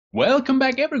Welcome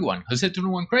back everyone,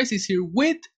 Jose21 Crisis here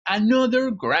with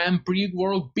another Grand Prix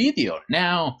World video.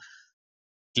 Now,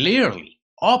 clearly,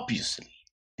 obviously,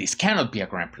 this cannot be a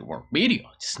Grand Prix World video.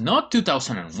 It's not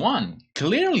 2001.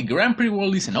 Clearly, Grand Prix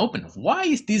World isn't open. Why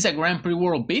is this a Grand Prix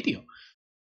World video?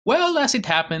 Well, as it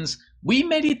happens, we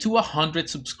made it to 100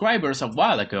 subscribers a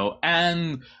while ago,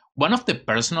 and one of the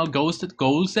personal goals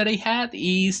that I had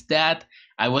is that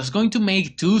I was going to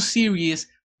make two series,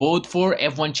 both for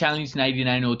F1 Challenge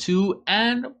 9902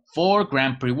 and for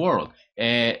Grand Prix World.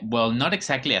 Well, not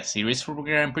exactly a series for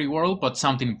Grand Prix World, but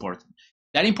something important.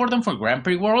 That important for Grand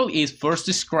Prix World is first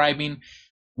describing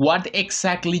what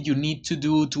exactly you need to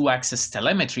do to access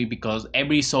telemetry, because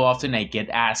every so often I get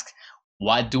asked,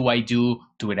 what do I do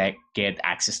to get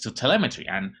access to telemetry?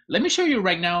 And let me show you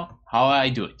right now how I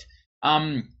do it.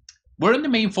 We're in the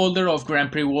main folder of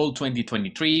Grand Prix World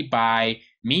 2023 by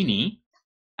Mini,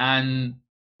 and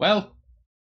well,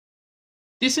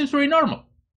 this seems very normal.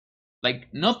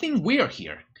 Like, nothing weird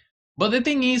here. But the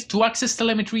thing is, to access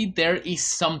telemetry, there is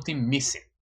something missing.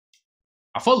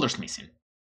 A folder's missing.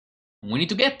 We need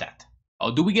to get that.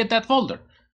 How do we get that folder?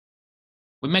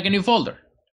 We make a new folder.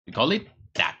 We call it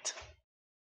DAT.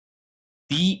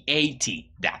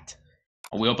 D-A-T, DAT.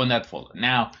 We open that folder.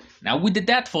 Now with the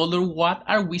DAT folder, what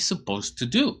are we supposed to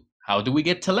do? How do we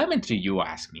get telemetry, you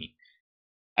ask me?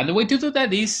 And the way to do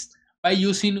that is by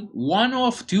using one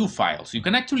of two files. You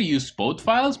can actually use both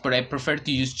files, but I prefer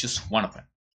to use just one of them.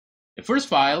 The first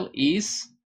file is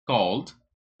called,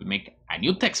 we make a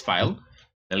new text file,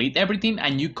 delete everything,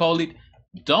 and you call it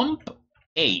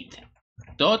dump8.dat.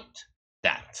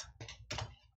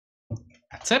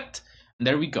 Accept, and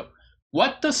there we go.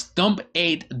 What does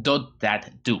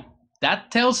dump8.dat do?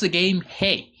 That tells the game,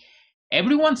 hey,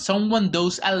 everyone someone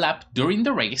does a lap during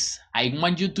the race, I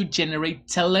want you to generate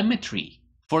telemetry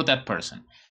for that person.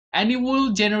 And it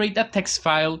will generate a text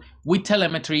file with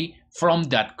telemetry from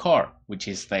that car, which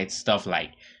is that stuff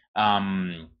like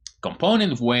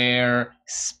component wear,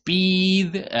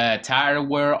 speed, tire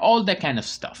wear, all that kind of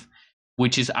stuff,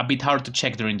 which is a bit hard to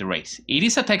check during the race. It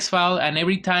is a text file, and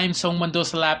every time someone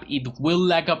does a lap, it will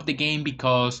lag up the game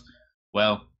because,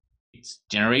 well, it's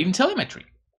generating telemetry.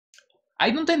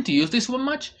 I don't tend to use this one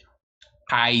much.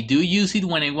 I do use it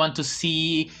when I want to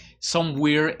see some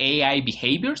weird AI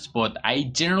behaviors, but I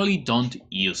generally don't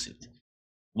use it.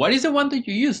 What is the one that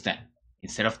you use then?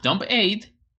 Instead of dump8,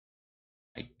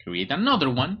 I create another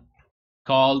one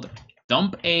called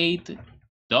dump8q.dat.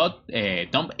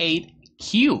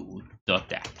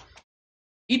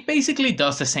 It basically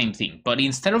does the same thing, but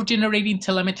instead of generating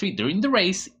telemetry during the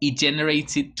race, it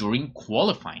generates it during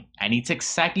qualifying, and it's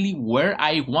exactly where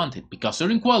I want it, because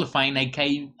during qualifying I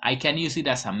can use it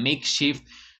as a makeshift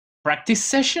practice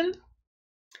session,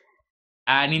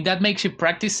 and in that makeshift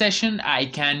practice session I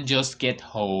can just get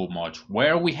how much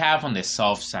wear we have on the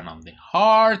softs and on the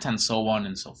hard and so on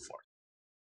and so forth.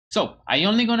 So I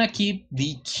only gonna keep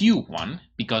the Q one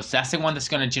because that's the one that's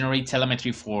gonna generate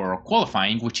telemetry for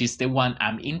qualifying, which is the one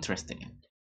I'm interested in.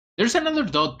 There's another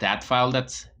 .dat file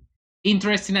that's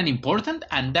interesting and important,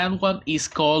 and that one is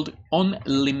called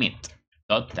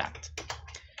onlimit.dat.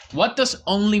 What does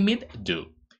onlimit do?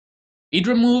 It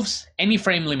removes any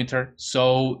frame limiter,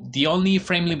 so the only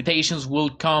frame limitations will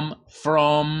come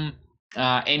from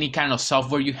any kind of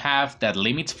software you have that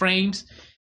limits frames.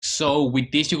 So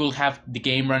with this, you will have the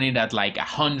game running at like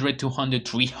 100, 200,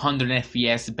 300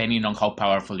 FPS, depending on how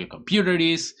powerful your computer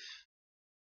is.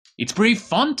 It's pretty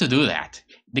fun to do that.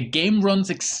 The game runs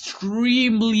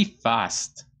extremely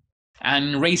fast,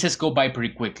 and races go by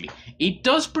pretty quickly. It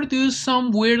does produce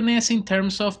some weirdness in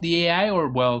terms of the AI, or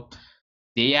well,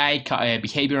 the AI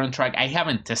behavior on track. I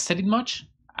haven't tested it much.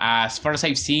 As far as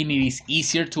I've seen, it is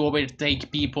easier to overtake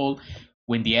people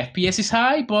when the FPS is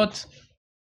high, but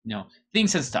you know,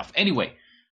 things and stuff. Anyway,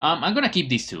 I'm gonna keep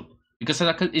these two because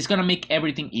it's gonna make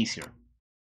everything easier.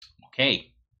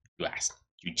 Okay, you ask.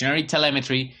 You generate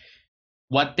telemetry.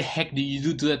 What the heck do you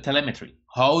do to the telemetry?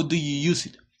 How do you use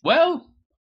it? Well,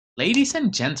 ladies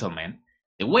and gentlemen,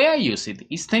 the way I use it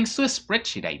is thanks to a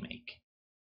spreadsheet I make.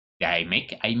 I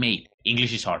made.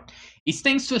 English is hard. It's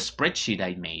thanks to a spreadsheet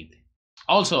I made.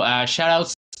 Also, shout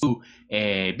outs to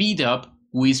B-Dub,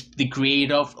 who is the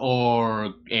creator of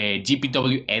our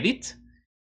GPW edit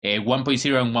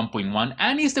 1.0 and 1.1,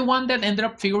 and is the one that ended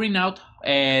up figuring out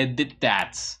the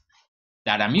DATs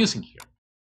that I'm using here.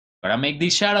 But I'll make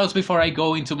these shout outs before I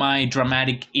go into my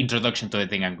dramatic introduction to the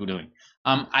thing I'm doing.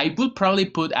 I will probably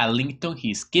put a link to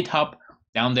his GitHub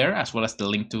down there, as well as the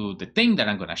link to the thing that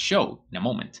I'm gonna show in a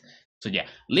moment. So yeah,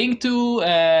 link to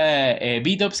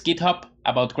B-Dub's GitHub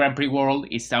about Grand Prix World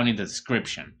is down in the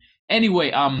description.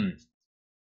 Anyway,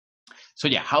 So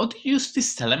yeah, how to use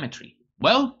this telemetry?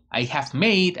 Well, I have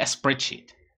made a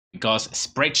spreadsheet because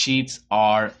spreadsheets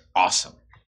are awesome.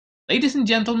 Ladies and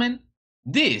gentlemen,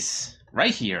 this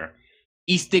right here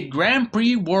is the Grand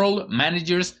Prix World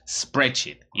Manager's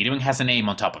spreadsheet. It even has a name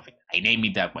on top of it. I named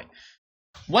it that way.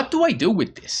 What do I do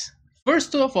with this?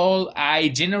 First of all, I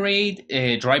generate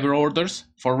driver orders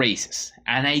for races,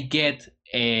 and I get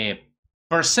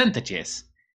percentages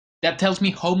that tells me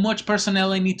how much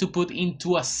personnel I need to put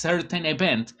into a certain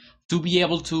event to be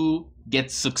able to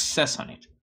get success on it.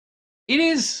 It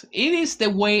is the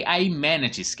way I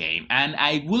manage this game, and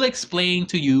I will explain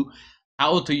to you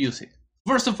how to use it.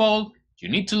 First of all, you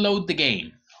need to load the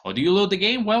game. How do you load the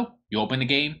game? Well, you open the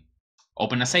game,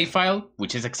 open a save file,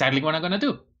 which is exactly what I'm gonna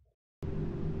do.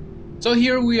 So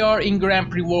here we are in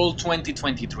Grand Prix World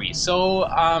 2023. So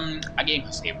again,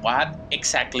 Jose, what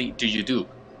exactly do you do?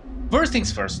 First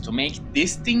things first, to make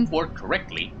this thing work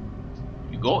correctly,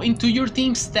 you go into your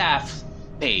team staff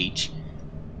page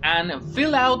and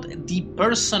fill out the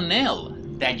personnel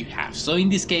that you have. So in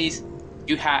this case,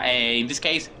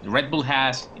 Red Bull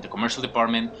has in the commercial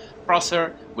department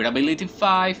Prosser with ability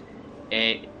 5,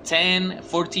 10,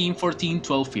 14, 14,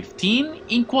 12, 15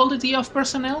 in quality of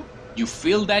personnel. You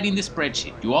fill that in the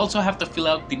spreadsheet. You also have to fill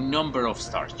out the number of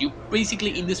stars. You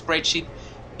basically in the spreadsheet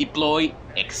deploy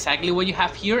exactly what you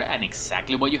have here and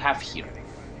exactly what you have here.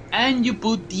 And you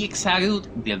put the exact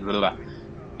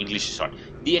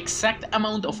the exact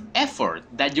amount of effort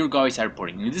that your guys are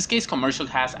putting. In this case, commercial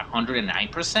has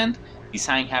 109%,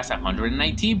 design has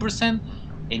 119%,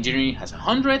 engineering has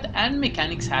 100%, and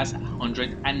mechanics has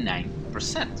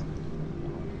 109%.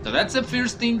 So that's the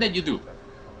first thing that you do.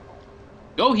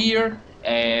 Go here,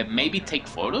 maybe take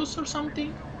photos or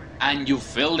something, and you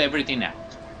filled everything out.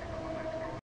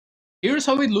 Here's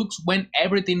how it looks when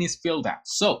everything is filled out.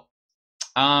 So,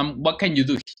 what can you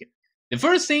do here? The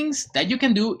first things that you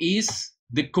can do is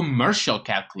the commercial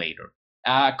calculator.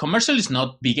 Commercial is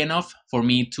not big enough for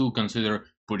me to consider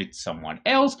put it someone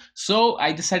else, so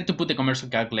I decided to put the commercial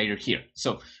calculator here.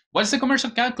 So, what's the commercial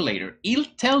calculator?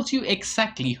 It tells you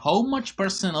exactly how much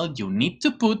personnel you need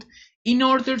to put in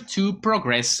order to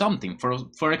progress something.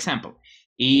 For example,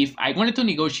 if I wanted to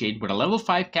negotiate with a level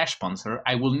 5 cash sponsor,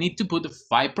 I will need to put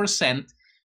 5%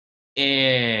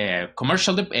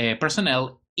 commercial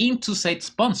personnel into said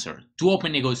sponsor to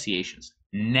open negotiations.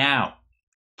 Now,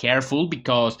 careful,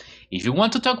 because if you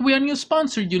want to talk with a new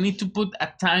sponsor, you need to put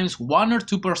at times 1 or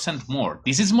 2% more.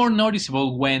 This is more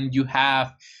noticeable when you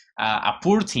have a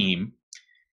poor team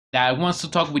that wants to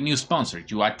talk with new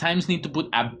sponsors. You at times need to put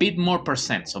a bit more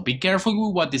percent. So be careful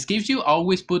with what this gives you.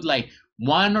 Always put like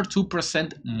 1 or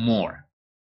 2% more.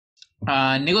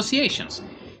 Negotiations.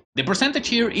 The percentage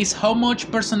here is how much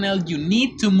personnel you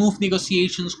need to move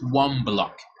negotiations 1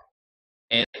 block.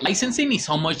 Licensing is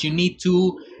how much you need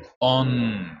to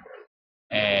on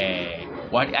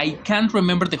what I can't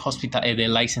remember the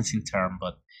licensing term,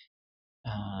 but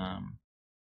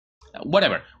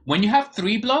whatever. When you have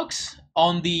 3 blocks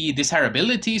on the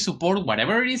desirability, support,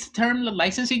 whatever it is the term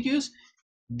licensing use,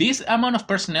 this amount of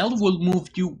personnel will move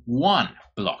you 1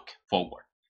 block forward.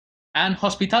 And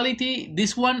hospitality,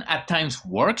 this one at times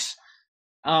works.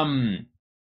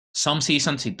 Some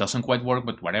seasons it doesn't quite work,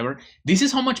 but whatever. This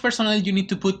is how much personnel you need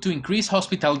to put to increase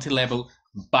hospitality level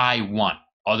by 1,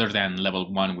 other than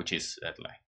level 1, which is at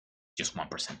like just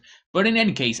 1%. But in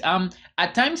any case,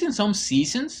 at times in some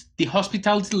seasons, the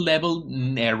hospitality level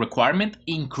requirement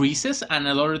increases, and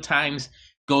a lot of times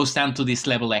goes down to this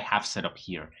level I have set up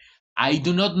here. I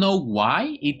do not know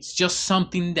why. It's just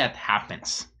something that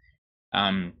happens.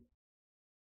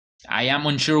 I am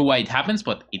unsure why it happens,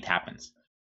 but it happens.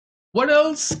 What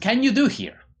else can you do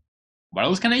here? What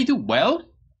else can I do? Well,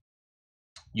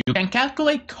 you can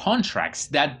calculate contracts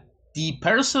that the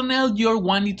personnel you're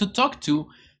wanting to talk to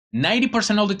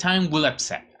 90% of the time will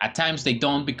accept. At times they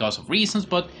don't because of reasons,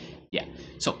 but yeah.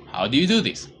 So how do you do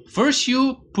this? First,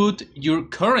 you put your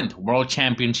current world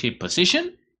championship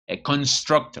position,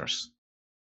 constructors,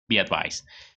 be advised.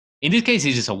 In this case,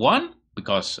 this is a 1,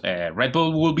 because Red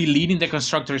Bull will be leading the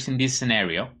constructors in this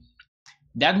scenario.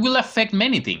 That will affect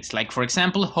many things, like for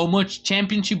example, how much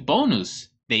championship bonus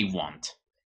they want.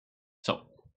 So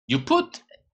you put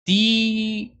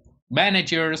the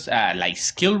managers like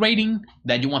skill rating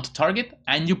that you want to target,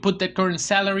 and you put the current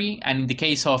salary, and in the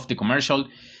case of the commercial,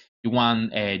 you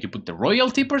want you put the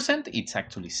royalty percent. It's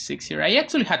actually 6 here. I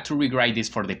actually had to rewrite this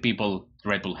for the people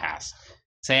Red Bull has.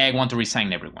 Say I want to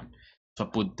resign everyone, so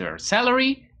put their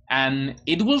salary, and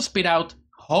it will spit out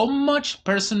how much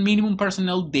minimum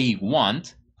personnel they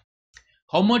want,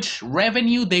 how much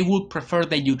revenue they would prefer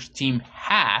that your team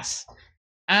has,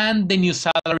 and the new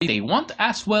salary they want,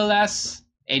 as well as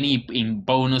any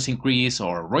bonus increase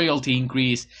or royalty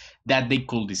increase that they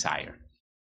could desire.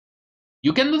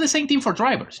 You can do the same thing for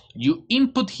drivers. You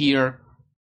input here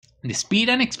the speed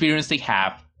and experience they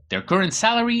have, their current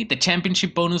salary, the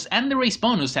championship bonus, and the race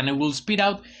bonus, and it will spit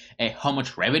out how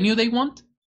much revenue they want,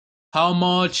 how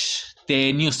much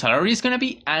the new salary is going to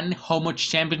be, and how much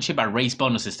championship and race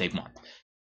bonuses they want.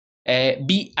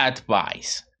 Be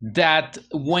advised that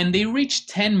when they reach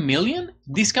 10 million,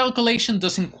 this calculation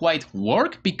doesn't quite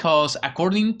work, because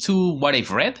according to what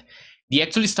I've read, they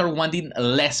actually start wanting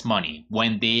less money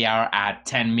when they are at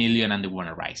 10 million and they want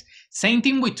to rise. Same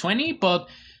thing with 20, but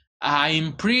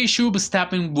I'm pretty sure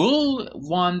Verstappen will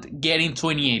want getting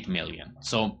 28 million.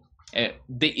 So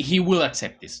he will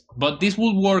accept this. But this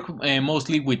will work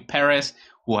mostly with Perez,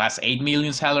 who has 8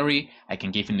 million salary. I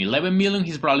can give him 11 million.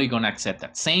 He's probably going to accept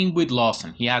that. Same with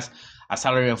Lawson. He has a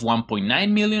salary of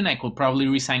 1.9 million. I could probably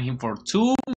resign him for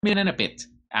 2 million and a bit.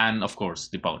 And of course,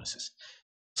 the bonuses.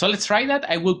 So let's try that.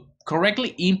 I will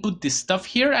correctly input this stuff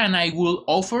here, and I will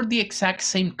offer the exact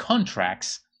same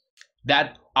contracts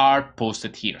that are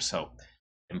posted here. So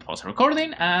let me pause the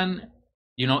recording and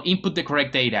input the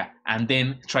correct data, and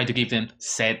then try to give them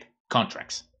set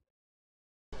contracts.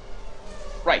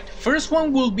 Right, first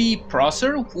one will be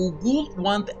Prosser, who would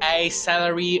want a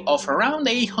salary of around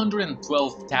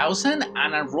 812,000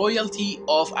 and a royalty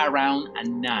of around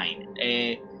 9.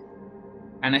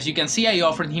 And as you can see, I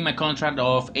offered him a contract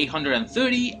of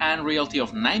 830 and royalty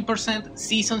of 9%.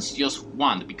 Seasons just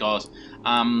 1, because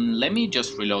let me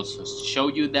just reload to show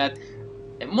you that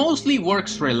it mostly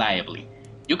works reliably.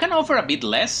 You can offer a bit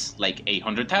less, like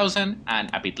 800,000, and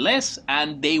a bit less,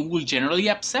 and they will generally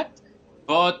accept.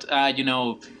 But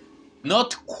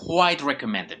not quite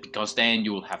recommended, because then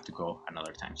you will have to go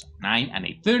another time. So 9 and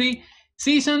 830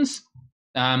 seasons.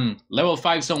 Level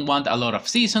 5s don't want a lot of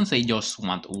seasons, they just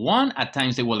want 1. At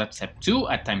times they will accept 2,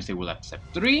 at times they will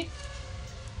accept 3.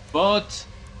 But,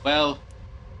 well,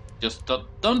 just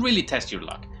don't really test your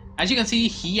luck. As you can see,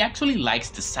 he actually likes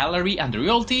the salary and the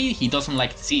royalty, he doesn't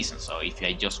like the season. So if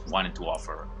I just wanted to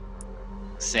offer,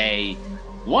 say,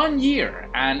 1 year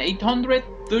and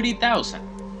 830,000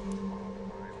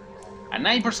 and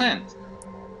 9%,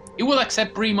 he will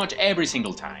accept pretty much every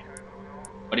single time.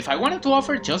 But if I wanted to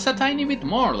offer just a tiny bit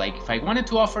more, like if I wanted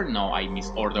to offer, no, I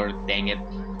misordered, dang it.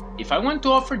 If I want to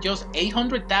offer just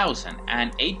 800,000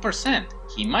 and 8%,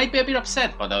 he might be a bit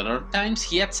upset, but other times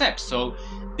he accepts. So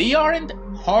they aren't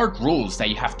hard rules that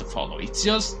you have to follow. It's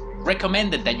just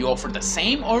recommended that you offer the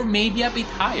same or maybe a bit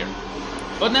higher.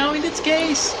 But now in this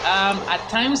case, at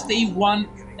times they want,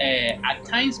 at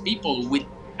times people will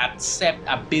accept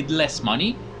a bit less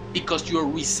money because you're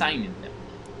resigning them.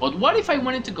 But what if I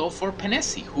wanted to go for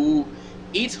Penesi, who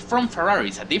is from Ferrari,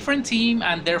 it's a different team,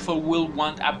 and therefore will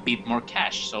want a bit more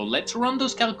cash. So let's run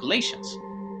those calculations.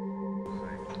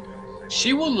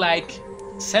 She would like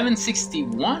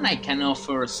 761, I can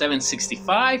offer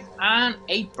 765 and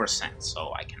 8%,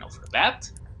 so I can offer that.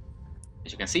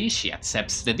 As you can see, she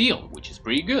accepts the deal, which is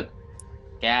pretty good.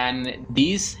 Can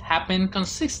this happen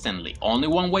consistently? Only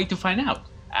one way to find out.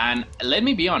 And let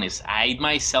me be honest, I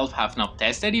myself have not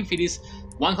tested if it is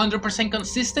 100%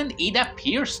 consistent. It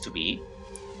appears to be.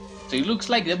 So it looks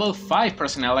like level 5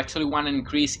 personnel actually want an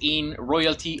increase in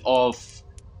royalty of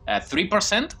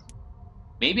 3%.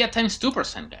 Maybe at times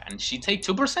 2%. And she take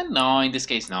 2%? No, in this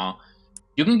case, no.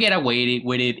 You can get away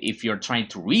with it if you're trying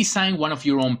to re-sign one of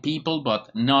your own people,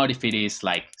 but not if it is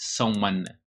like someone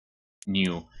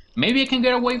new. Maybe I can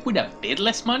get away with a bit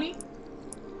less money?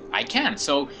 I can.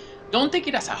 So don't take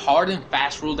it as a hard and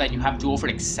fast rule that you have to offer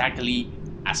exactly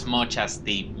as much as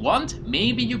they want.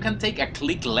 Maybe you can take a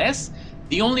click less.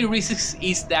 The only risk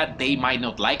is that they might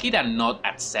not like it and not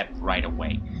accept right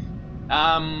away.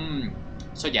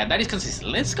 So yeah, that is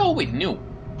consistent. Let's go with new.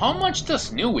 How much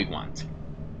does Newey want?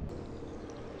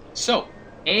 So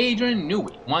Adrian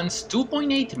Newey wants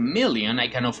 2.8 million. I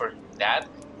can offer him that.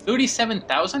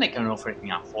 37,000, I can offer him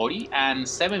a 40, and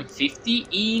 750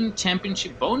 in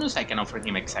championship bonus. I can offer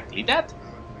him exactly that.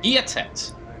 He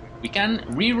accepts. We can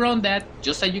rerun that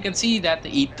just so you can see that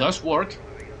it does work.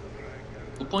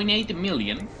 2.8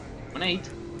 million, 1.8,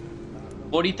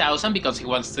 40,000 because he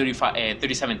wants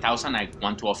 37,000. I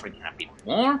want to offer him a bit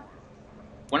more.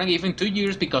 Want to give him 2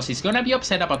 years because he's gonna be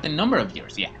upset about the number of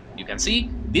years. Yeah, you can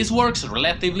see this works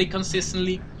relatively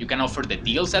consistently. You can offer the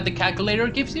deals that the calculator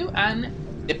gives you, and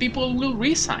the people will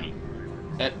resign.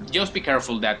 Just be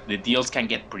careful that the deals can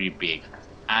get pretty big.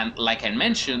 And like I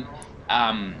mentioned,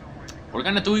 we're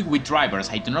gonna do it with drivers.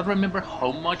 I do not remember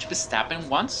how much Verstappen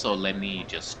wants, so let me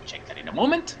just check that in a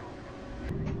moment.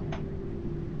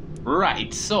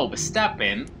 Right, so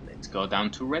Verstappen, let's go down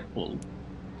to Red Bull.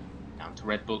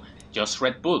 Just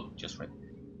Red Bull.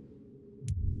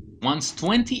 Wants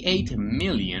 28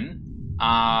 million.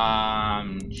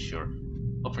 Sure.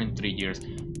 Offering 3 years.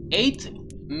 8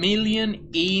 million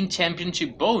in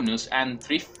championship bonus and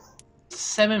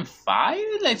 375.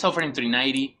 Let's offer him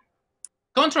 390.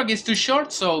 Contract is too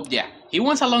short, so yeah, he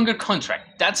wants a longer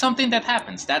contract. That's something that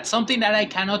happens. That's something that I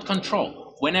cannot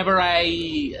control. Whenever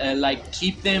I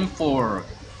keep them for,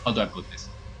 how do I put this?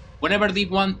 Whenever they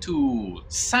want to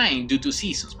sign due to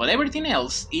seasons, but everything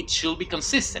else, it should be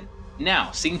consistent.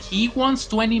 Now, since he wants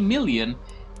 20 million,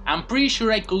 I'm pretty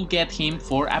sure I could get him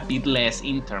for a bit less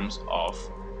in terms of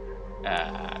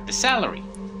the salary.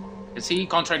 You see,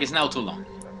 contract is now too long.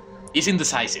 He's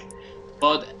indecisive.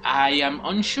 But I am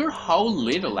unsure how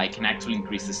little I can actually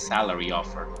increase the salary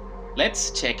offer. Let's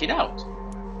check it out.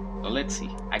 So let's see.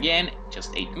 Again,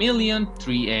 just 8 million,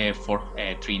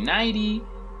 390,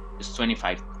 just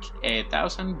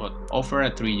 25,000, but offer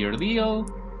a 3-year deal.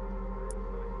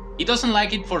 He doesn't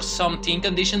like it for some team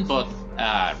condition, but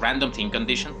random team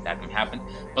condition, that can happen.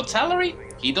 But salary,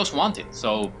 he does want it.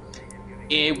 So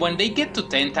when they get to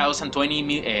 10,000, 10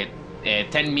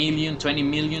 million, 20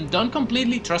 million, don't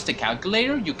completely trust the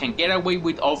calculator. You can get away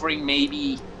with offering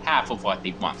maybe half of what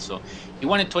they want. So he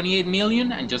wanted 28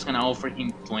 million, I'm just gonna offer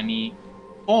him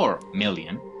 24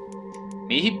 million.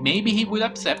 Maybe he will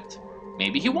accept,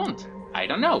 maybe he won't. I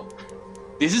don't know.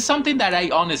 This is something that I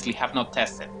honestly have not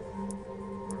tested.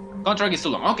 Contract is too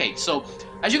long. Okay, so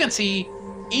as you can see,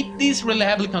 it is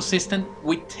reliably consistent.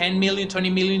 With 10 million, 20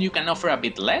 million, you can offer a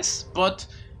bit less, but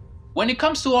when it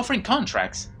comes to offering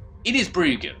contracts, it is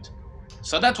pretty good.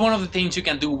 So that's one of the things you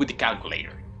can do with the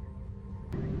calculator.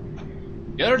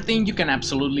 The other thing you can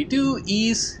absolutely do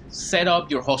is set up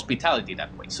your hospitality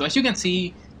that way. So as you can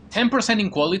see, 10%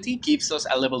 in quality gives us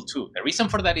a level 2. The reason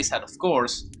for that is that, of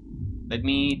course, let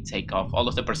me take off all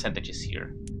of the percentages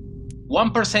here.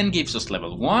 1% gives us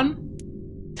level 1,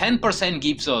 10%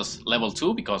 gives us level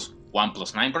 2 because 1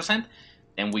 plus 9%,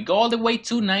 then we go all the way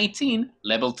to 19,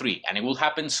 level 3, and it will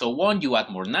happen so on, you add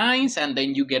more 9s, and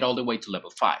then you get all the way to level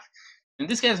 5. In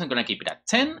this case, I'm going to keep it at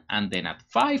 10, and then at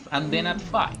 5, and then at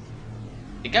 5.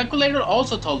 The calculator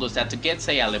also told us that to get,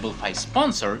 say, a level 5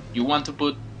 sponsor, you want to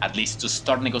put, at least to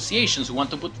start negotiations, you want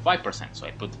to put 5%. So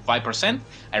I put 5.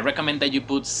 I recommend that you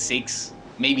put 6,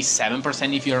 maybe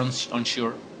 7% if you're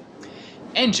unsure.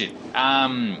 Engine.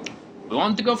 We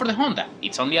want to go for the Honda.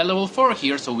 It's only a level 4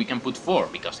 here, so we can put 4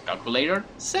 because the calculator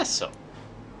says so.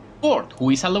 Ford, who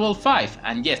is a level 5,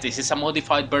 and yes, this is a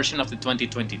modified version of the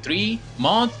 2023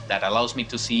 mod that allows me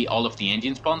to see all of the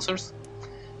engine sponsors.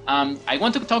 I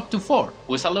want to talk to Ford,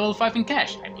 who is a level 5 in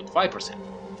cash. I put 5%.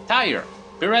 Tire,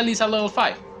 Pirelli is a level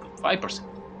 5. Put 5%.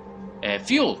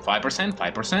 Fuel, 5%,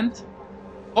 5%.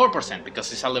 4%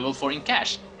 because it's a level 4 in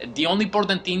cash. The only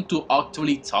important thing to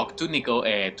actually talk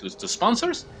to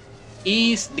sponsors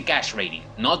is the cash rating,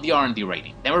 not the R&D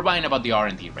rating. Never mind about the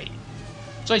R&D rating.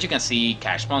 So as you can see,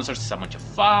 cash sponsors is a bunch of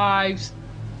 5s,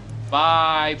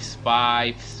 5s,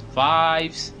 5s,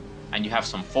 5s, and you have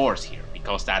some 4s here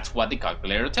because that's what the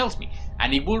calculator tells me.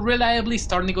 And it will reliably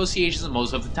start negotiations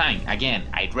most of the time. Again,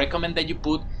 I'd recommend that you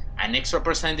put an extra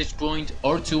percentage point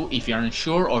or 2 if you're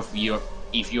unsure or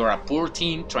if you're a poor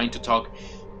team trying to talk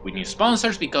with new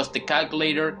sponsors because the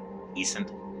calculator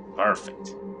isn't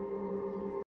perfect.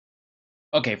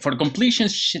 Okay, for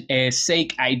completion's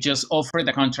sake, I just offered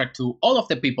the contract to all of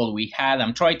the people we had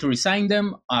and tried to resign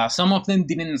them. Some of them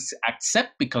didn't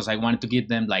accept because I wanted to give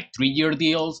them like 3-year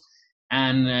deals.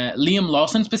 And Liam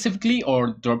Lawson specifically,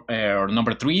 or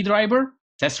number 3 driver,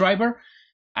 test driver,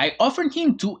 I offered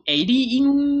him 280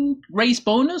 in race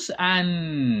bonus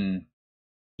and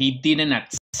he didn't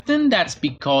accept them. That's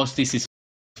because this is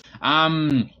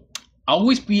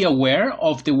always be aware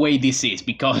of the way this is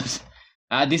because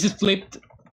this is flipped.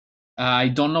 I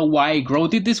don't know why I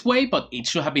wrote it this way, but it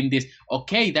should have been this.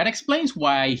 Okay, that explains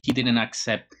why he didn't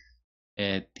accept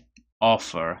the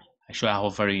offer. I should have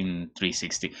offered in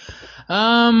 360.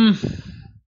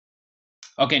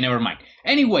 Okay, never mind.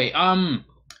 Anyway,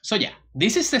 so yeah,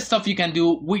 this is the stuff you can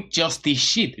do with just this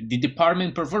sheet, the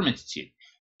department performance sheet.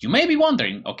 You may be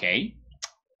wondering, okay,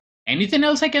 anything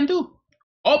else I can do?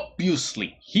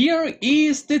 Obviously, here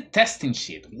is the testing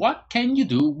sheet. What can you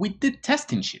do with the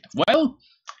testing sheet? Well,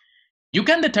 you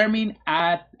can determine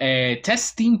a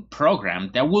testing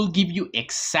program that will give you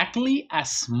exactly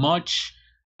as much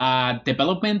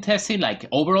development testing, like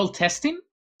overall testing,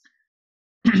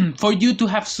 for you to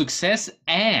have success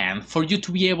and for you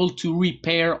to be able to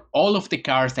repair all of the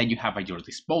cars that you have at your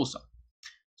disposal.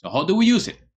 So how do we use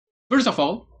it? First of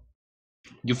all,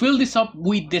 You fill this up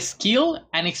with the skill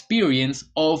and experience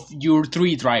of your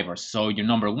 3 drivers. So your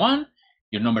number 1,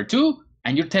 your number 2,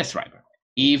 and your test driver.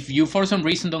 If you for some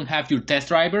reason don't have your test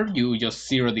driver, you just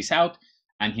zero this out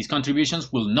and his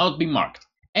contributions will not be marked.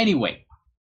 Anyway,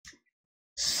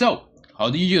 so how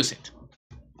do you use it?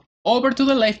 Over to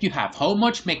the left you have how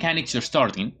much mechanics you're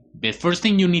starting. The first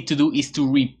thing you need to do is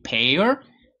to repair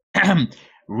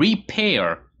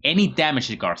repair any damage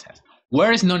the car has.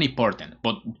 Wear is not important,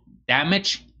 but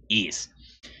damage is.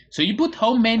 So you put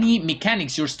how many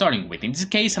mechanics you're starting with. In this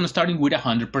case, I'm starting with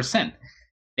 100%.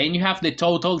 Then you have the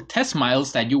total test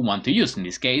miles that you want to use. In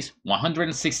this case,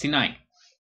 169.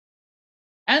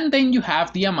 And then you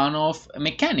have the amount of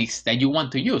mechanics that you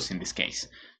want to use in this case.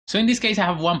 So in this case, I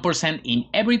have 1% in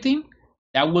everything.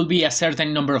 That will be a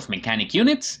certain number of mechanic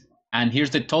units. And here's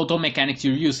the total mechanics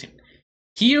you're using.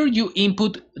 Here you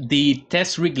input the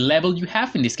test rig level you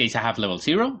have. In this case, I have level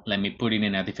 0. Let me put it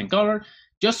in a different color,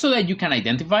 just so that you can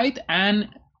identify it. And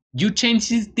you change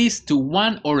this to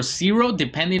 1 or 0,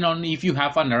 depending on if you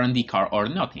have an R&D car or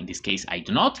not. In this case, I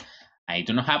do not. I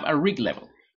do not have a rig level.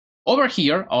 Over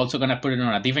here, also gonna put it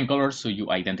on a different color so you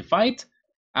identify it.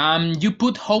 You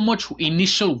put how much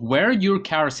initial wear your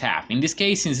cars have. In this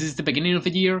case, since it's the beginning of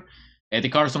the year, the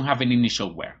cars don't have an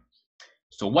initial wear.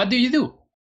 So what do?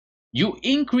 You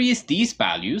increase these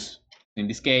values. In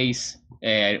this case,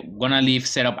 gonna leave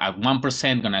setup at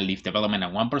 1%, gonna leave development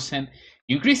at 1%.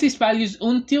 You increase these values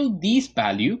until this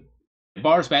value, the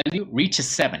bars value, reaches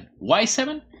 7. Why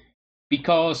 7?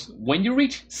 Because when you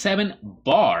reach 7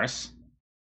 bars,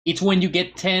 it's when you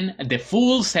get 10, the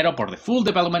full setup or the full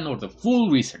development or the full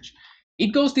research.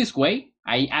 It goes this way.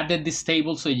 I added this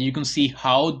table so you can see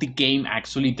how the game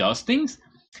actually does things.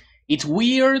 It's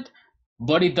weird,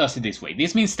 but it does it this way.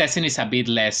 This means testing is a bit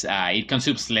less, it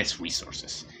consumes less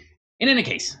resources. In any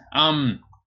case,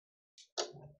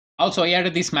 also I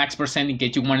added this max percent in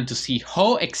case you wanted to see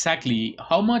how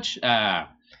much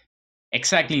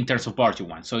exactly in terms of bars you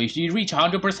want. So if you reach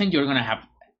 100%, you're gonna have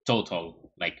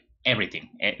total, like everything,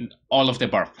 all of the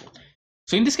bar.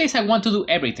 So in this case, I want to do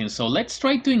everything. So let's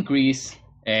try to increase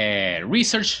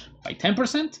research by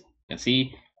 10%. You can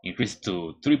see increase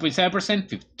to 3.7%,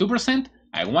 52%.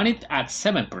 I want it at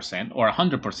 7% or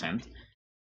 100%. So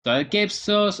that gives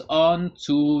us on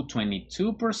to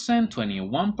 22%,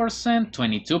 21%,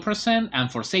 22%,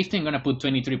 and for safety, I'm gonna put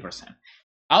 23%.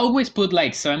 I always put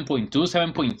like 7.2,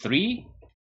 7.3.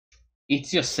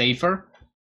 It's just safer.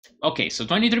 Okay, so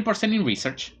 23% in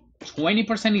research,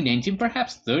 20% in engine,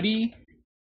 perhaps 30,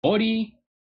 40,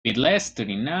 bit less,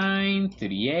 39,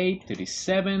 38,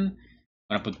 37.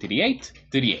 I'm gonna put 38,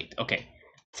 38. Okay,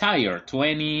 tire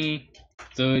 20,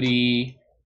 30.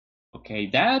 Okay,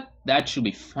 that should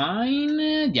be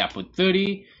fine. Yeah, put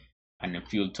 30, and then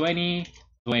fuel 20,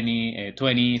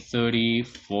 20, 30,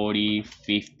 40,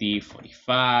 50,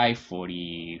 45,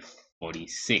 40,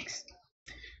 46.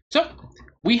 So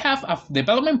we have a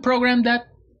development program that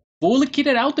fully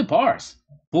kitted out the bars.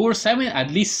 Pour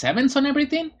at least 7s on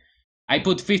everything. I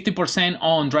put 50%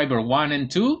 on driver 1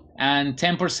 and 2, and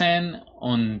 10%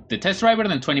 on the test driver,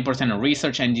 then 20% on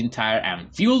research, engine, tire,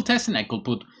 and fuel testing. I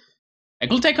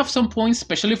could take off some points,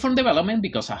 especially from development,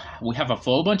 because we have a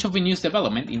full bunch of in-use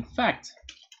development. In fact,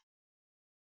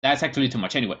 that's actually too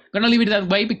much. Anyway, gonna leave it that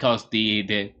way because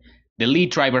the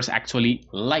lead drivers actually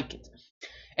like it.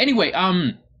 Anyway,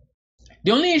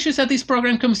 the only issue is that this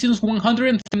program consumes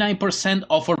 139%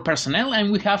 of our personnel,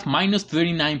 and we have minus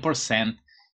 39%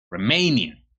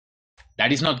 remaining.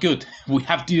 That is not good. We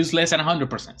have to use less than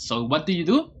 100%. So what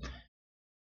do?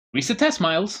 Reset test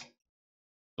miles.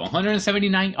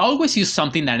 179. Always use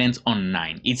something that ends on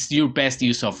 9. It's your best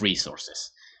use of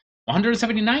resources.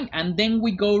 179, and then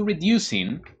we go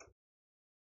reducing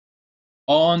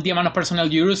on the amount of personnel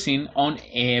you're using on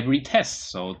every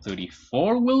test. So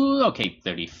 34 will, okay,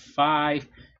 35.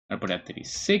 I'll put at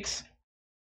 36,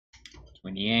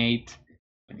 28,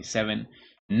 27.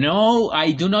 No,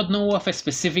 I do not know of a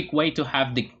specific way to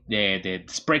have the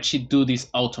spreadsheet do this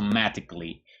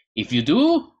automatically. If you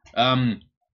do,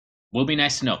 will be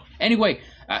nice to know. Anyway,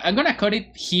 I'm gonna cut it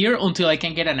here until I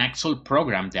can get an actual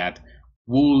program that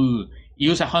will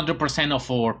use 100% of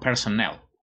our personnel.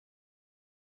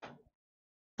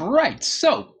 Right,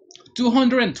 so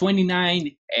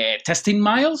 229 testing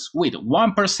miles with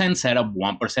 1% setup,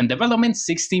 1% development,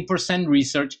 16%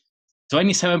 research,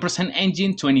 27%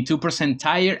 engine, 22%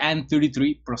 tire, and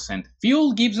 33%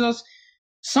 fuel gives us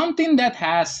something that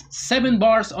has 7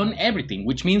 bars on everything,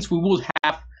 which means we will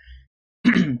have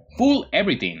full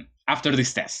everything after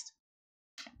this test.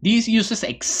 This uses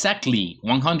exactly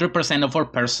 100% of our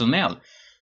personnel.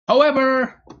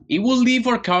 However, it will leave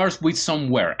our cars with some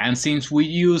wear, and since we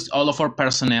used all of our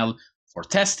personnel for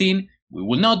testing, we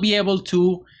will not be able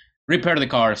to repair the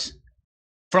cars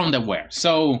from the wear.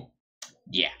 So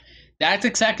yeah, that's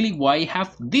exactly why I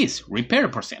have this repair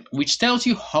percent, which tells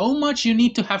you how much you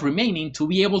need to have remaining to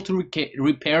be able to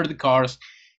repair the cars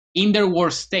in their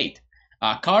worst state.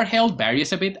 Car health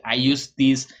varies a bit. I use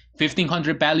this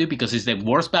 1500 value because it's the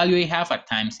worst value I have. At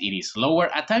times it is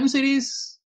lower, at times it is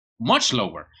much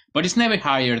lower, but it's never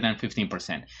higher than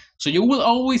 15%. So you will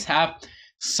always have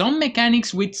some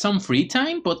mechanics with some free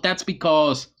time, but that's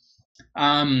because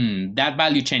that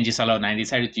value changes a lot, and I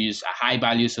decided to use a high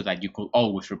value so that you could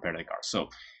always repair the car. So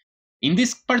in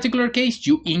this particular case,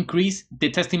 you increase the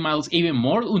testing miles even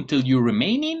more until your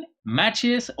remaining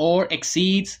matches or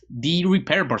exceeds the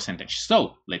repair percentage.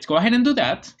 So let's go ahead and do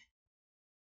that.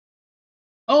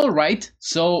 All right,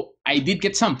 so I did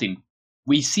get something.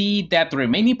 We see that the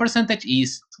remaining percentage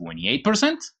is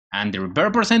 28% and the repair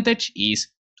percentage is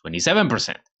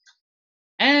 27%.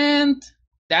 And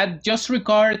that just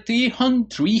required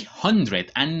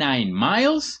 309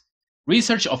 miles,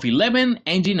 research of 11,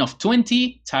 engine of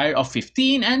 20, tire of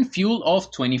 15, and fuel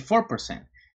of 24%.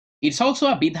 It's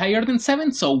also a bit higher than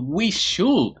 7, so we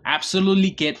should absolutely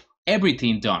get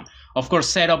everything done. Of course,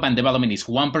 setup and development is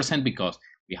 1% because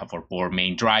we have our 4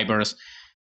 main drivers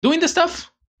doing the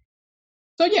stuff.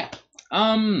 So yeah,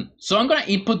 so I'm gonna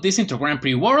input this into Grand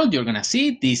Prix World. You're gonna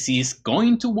see this is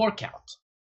going to work out.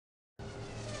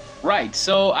 Right,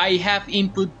 so I have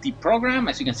input the program,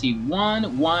 as you can see,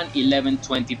 1, 1, 11,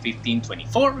 20, 15,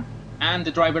 24, and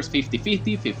the drivers 50,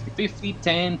 50, 50, 50,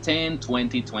 10, 10,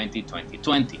 20, 20, 20,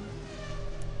 20.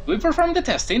 We perform the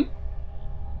testing,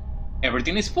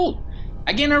 everything is full.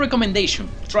 Again, a recommendation,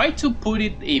 try to put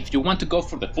it, if you want to go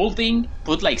for the full thing,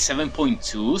 put like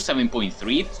 7.2,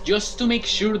 7.3, just to make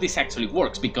sure this actually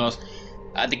works, because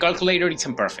the calculator is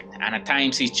imperfect, and at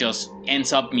times it just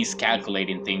ends up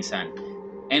miscalculating things and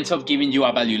ends up giving you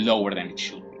a value lower than it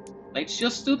should be. Let's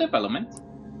just do development.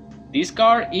 This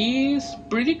car is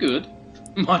pretty good,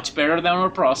 much better than our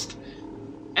Prost,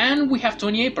 and we have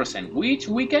 28%, which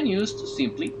we can use to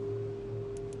simply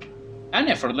and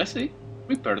effortlessly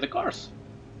repair the cars.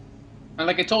 And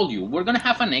like I told you, we're gonna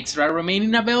have an extra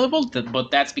remaining available,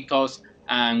 but that's because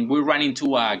we run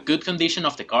into a good condition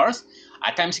of the cars.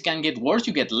 At times it can get worse,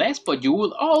 you get less, but you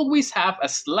will always have a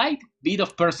slight bit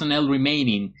of personnel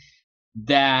remaining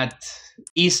that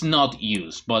is not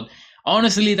used. But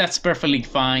honestly, that's perfectly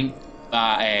fine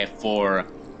for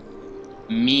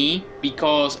me,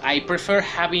 because I prefer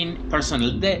having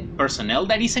personnel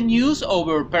that isn't used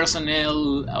over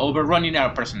running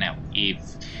out of personnel,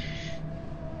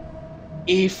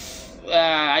 if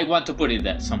I want to put it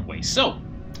that some way. So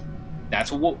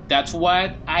that's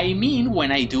what I mean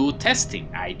when I do testing.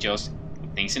 I just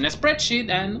put things in a spreadsheet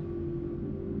and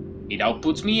it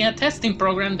outputs me a testing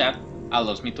program that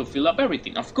allows me to fill up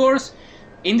everything. Of course,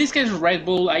 in this case Red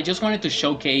Bull, I just wanted to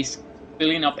showcase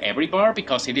filling up every bar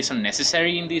because it is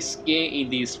unnecessary in this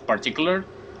particular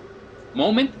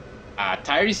moment.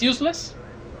 Tire is useless,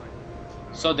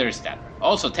 so there's that.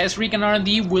 Also, test rig and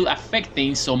R&D will affect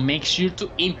things, so make sure to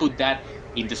input that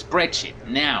in the spreadsheet.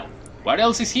 Now, what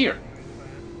else is here?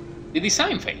 The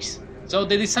design phase. So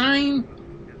the design,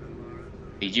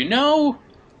 did you know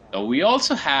that we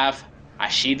also have a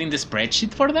sheet in the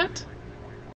spreadsheet for that?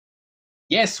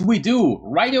 Yes, we do.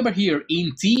 Right over here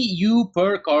in TU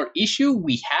per car issue,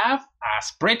 we have a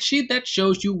spreadsheet that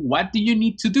shows you what do you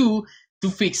need to do to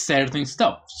fix certain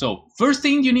stuff. So first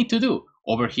thing you need to do,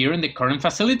 over here in the current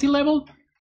facility level,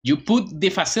 you put the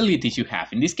facilities you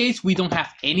have. In this case, we don't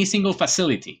have any single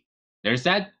facility. There's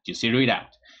that, you zero it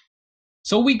out.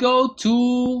 So we go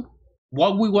to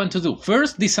what we want to do.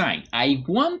 First, design. I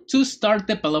want to start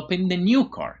developing the new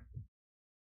car.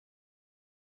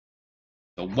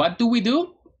 So what do?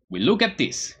 We look at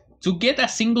this. To get a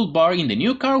single bar in the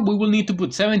new car, we will need to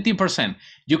put 70%.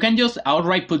 You can just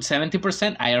outright put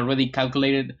 70%. I already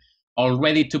calculated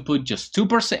to put just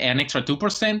 2%, an extra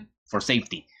 2% for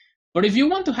safety. But if you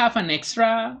want to have an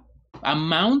extra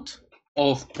amount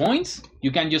of points,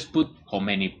 you can just put how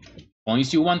many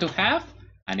points you want to have,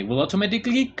 and it will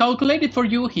automatically calculate it for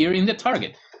you here in the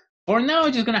target. For now,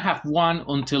 I'm just gonna have 1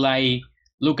 until I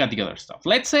look at the other stuff.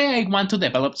 Let's say I want to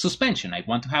develop suspension. I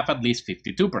want to have at least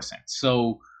 52%.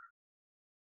 So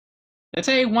let's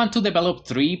say I want to develop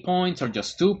 3 points or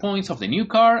just 2 points of the new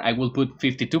car. I will put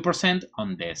 52%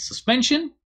 on the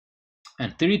suspension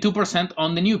and 32%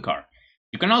 on the new car.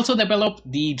 You can also develop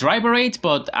the driver rates,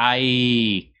 but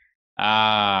I'm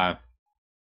not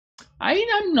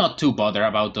too bothered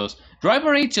about those.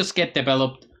 Driver rates just get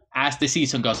developed as the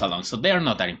season goes along, so they are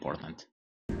not that important.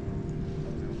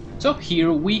 So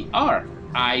here we are.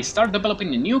 I start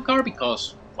developing a new car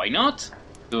because why not?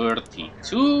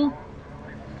 32.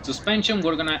 Suspension,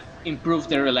 we're gonna improve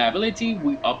the reliability.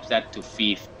 We up that to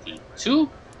 52.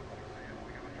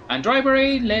 And driver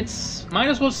aid, might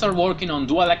as well start working on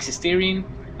dual axis steering.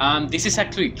 This is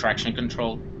actually traction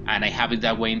control, and I have it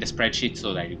that way in the spreadsheet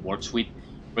so that it works with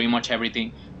pretty much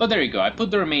everything. But there you go, I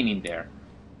put the remaining there.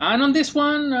 And on this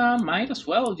one, might as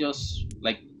well just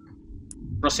like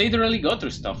procedurally go through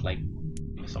stuff like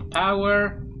some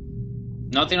power,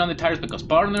 nothing on the tires because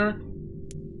partner.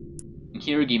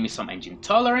 Here, give me some engine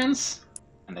tolerance,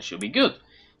 and that should be good.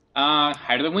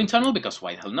 Hire the wind tunnel because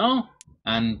why the hell no?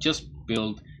 And just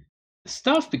build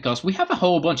stuff because we have a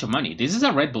whole bunch of money. This is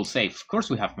a Red Bull safe. Of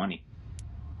course we have money.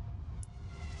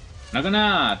 Not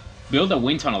gonna build a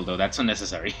wind tunnel though. That's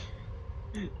unnecessary.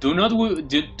 do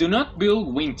not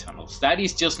build wind tunnels. That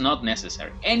is just not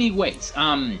necessary. Anyways,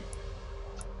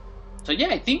 so yeah,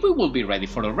 I think we will be ready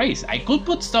for the race. I could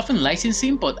put stuff in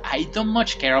licensing, but I don't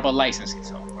much care about licensing,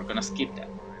 so we're gonna skip that.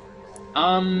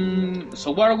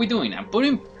 So what are we doing? I'm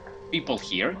putting people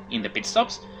here in the pit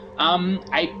stops.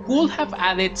 I could have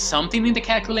added something in the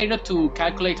calculator to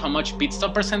calculate how much pit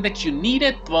stop percentage you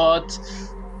needed, but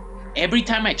every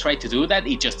time I tried to do that,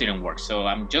 it just didn't work, so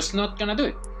I'm just not gonna do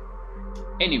it.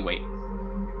 Anyway,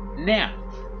 now,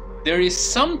 there is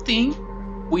something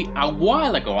a long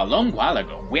while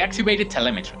ago, we activated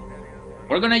telemetry.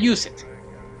 We're gonna use it.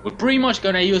 We're pretty much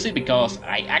gonna use it because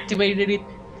I activated it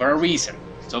for a reason.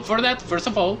 So for that, first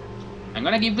of all, I'm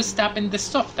gonna give Verstappen the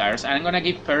soft tires and I'm gonna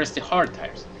give Perez the hard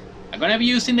tires. I'm gonna be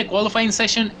using the qualifying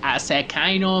session as a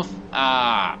kind of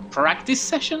practice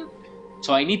session,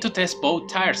 so I need to test both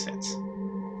tire sets.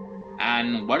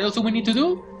 And what else do we need to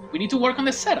do? We need to work on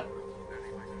the setup.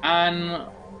 And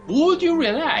would you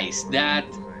realize that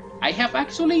I have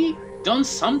actually done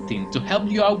something to help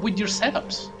you out with your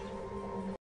setups?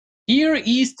 Here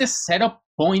is the setup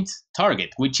point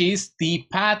target, which is the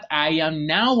path I am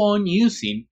now on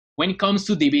using when it comes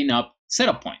to divvying up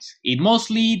setup points. It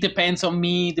mostly depends on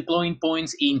me deploying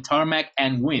points in tarmac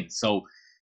and wind. So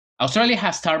Australia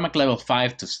has tarmac level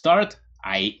 5 to start.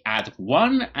 I add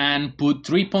 1 and put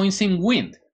 3 points in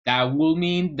wind. That will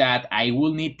mean that I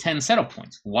will need 10 setup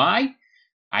points. Why?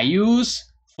 I use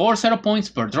 4 setup points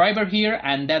per driver here,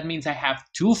 and that means I have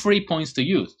 2 free points to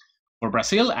use. For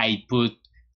Brazil, I put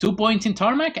 2 points in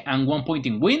tarmac and 1 point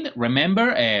in wind.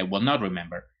 Remember, well, not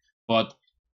remember, but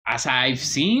as I've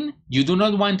seen, you do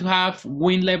not want to have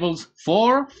wind levels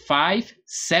 4, 5,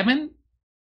 7.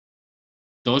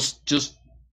 Those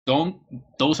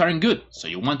aren't good. So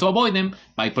you want to avoid them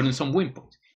by putting some wind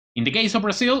points. In the case of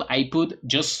Brazil, I put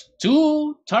just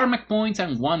 2 tarmac points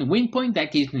and 1 wind point.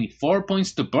 That gives me 4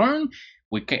 points to burn,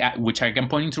 which I can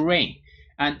point into rain.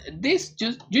 And this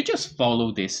you just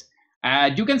follow this.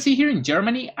 You can see here in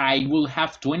Germany, I will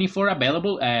have 24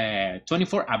 available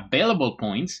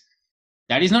points.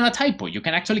 That is not a typo. You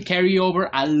can actually carry over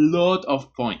a lot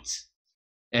of points.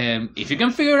 If you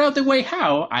can figure out the way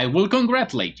how, I will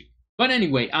congratulate you. But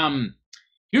anyway,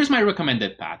 here's my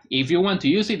recommended path. If you want to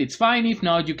use it, it's fine. If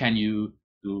not, you can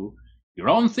do your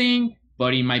own thing.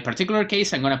 But in my particular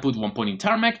case, I'm going to put 1 point in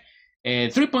tarmac, 3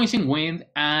 points in wind,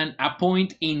 and a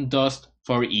point in dust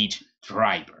for each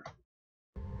driver.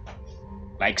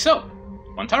 Like so.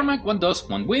 1 tarmac, 1 dust,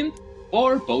 1 wind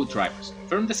for both drivers.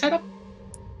 Confirm the setup,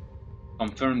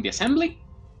 confirm the assembly,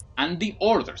 and the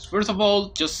orders. First of all,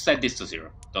 just set this to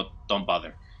 0. Don't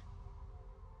bother.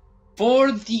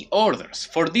 For the orders,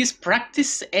 for this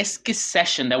practice-esque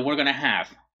session that we're going to have,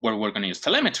 where we're going to use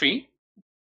telemetry,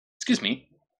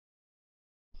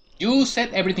 you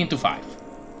set everything to 5.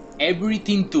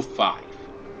 Everything to 5.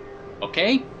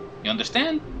 Okay? You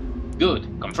understand? Good.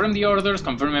 Confirm the orders,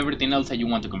 confirm everything else that you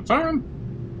want to confirm,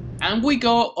 and we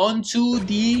go on to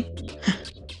the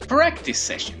practice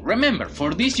session. Remember,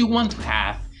 for this you want to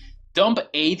have dump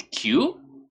 8Q,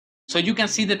 so you can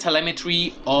see the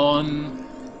telemetry on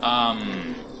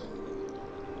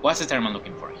what's the term I'm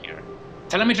looking for here?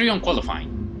 Telemetry on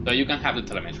qualifying, so you can have the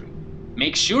telemetry.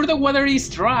 Make sure the weather is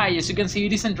dry. As you can see,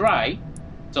 it isn't dry.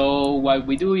 So what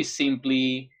we do is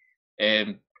simply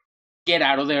get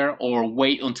out of there or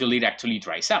wait until it actually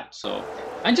dries out. So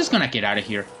I'm just gonna get out of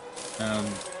here.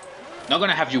 Not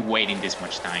gonna have you waiting this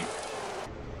much time.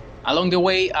 Along the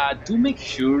way, do make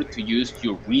sure to use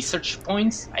your research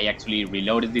points. I actually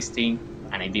reloaded this thing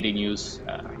and I didn't use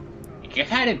I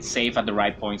had it safe at the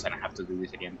right points and I have to do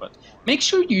this again, but make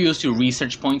sure you use your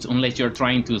research points unless you're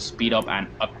trying to speed up an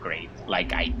upgrade,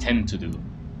 like I tend to do.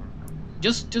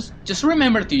 Just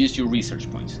remember to use your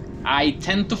research points. I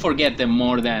tend to forget them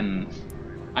more than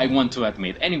I want to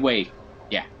admit. Anyway,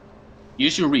 yeah,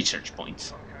 use your research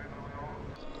points.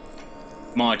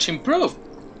 Much improved.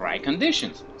 Right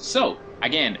conditions. So,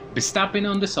 again, Verstappen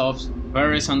on the softs,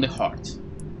 Perez on the hards.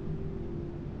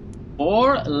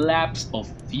 4 laps of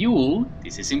fuel.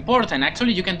 This is important.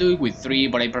 Actually, you can do it with 3,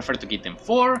 but I prefer to give them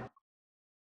 4.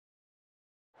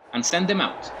 And send them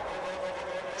out.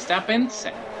 Verstappen,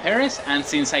 Perez, and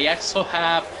since I also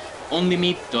have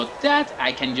onLimit.dat,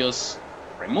 I can just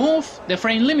remove the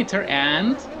frame limiter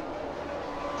and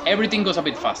everything goes a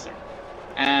bit faster.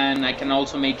 And I can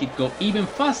also make it go even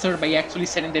faster by actually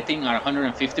setting the thing at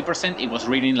 150%. It was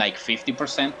reading like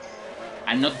 50%.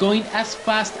 And not going as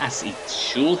fast as it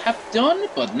should have done,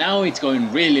 but now it's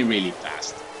going really, really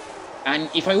fast. And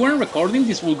if I weren't recording,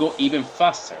 this will go even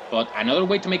faster. But another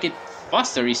way to make it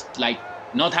faster is like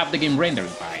not have the game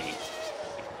rendering by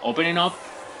opening up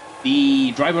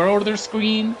the driver order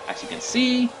screen. As you can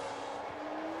see,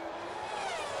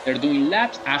 they're doing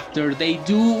laps. After they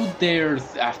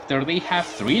have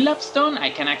 3 laps done, I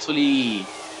can actually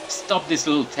stop this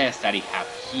little test that I have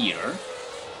here.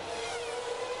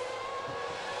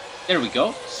 There we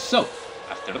go. So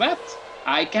after that,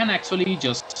 I can actually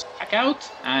just back out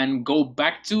and go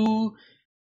back to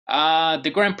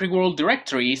the Grand Prix World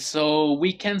directory, so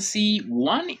we can see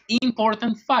one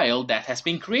important file that has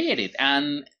been created,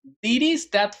 and it is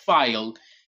that file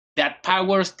that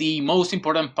powers the most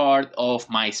important part of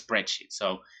my spreadsheet.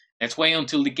 So let's wait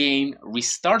until the game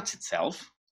restarts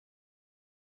itself.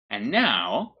 And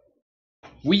now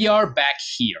we are back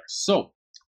here. So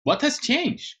what has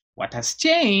changed? What has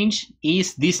changed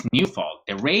is this new file,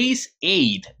 the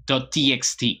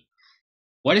race8.txt.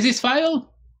 What is this file?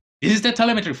 This is the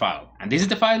telemetry file, and this is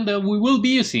the file that we will be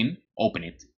using. Open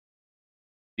it.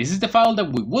 This is the file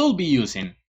that we will be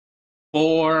using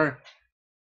for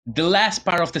the last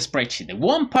part of the spreadsheet, the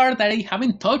one part that I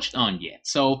haven't touched on yet.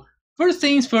 So first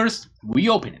things first, we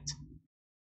open it.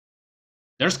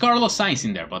 There's Carlos Sainz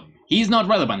in there, but he's not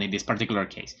relevant in this particular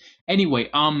case. Anyway,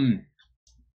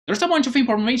 there's a bunch of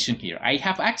information here. I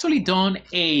have actually done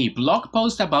a blog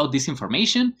post about this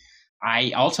information.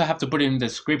 I also have to put it in the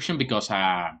description because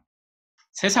it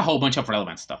says a whole bunch of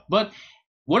relevant stuff. But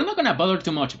we're not going to bother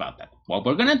too much about that. What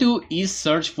we're going to do is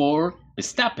search for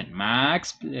Verstappen,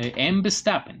 Max M.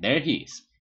 Verstappen. There he is.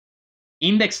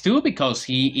 Index 2 because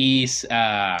he is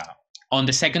on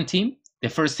the second team. The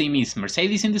first team is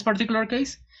Mercedes in this particular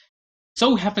case.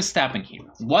 So we have Verstappen here.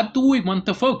 What do we want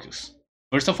to focus?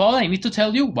 First of all, I need to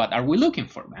tell you what are we looking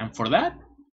for. And for that,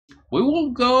 we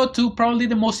will go to probably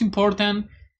the most important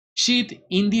sheet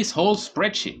in this whole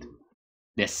spreadsheet.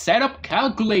 The setup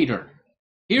calculator.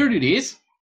 Here it is.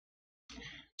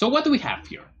 So what do we have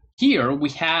here? Here we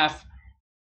have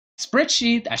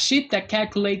spreadsheet, a sheet that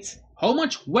calculates how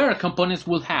much wear components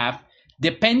will have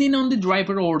depending on the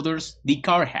driver orders the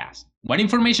car has. What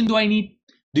information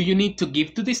do you need to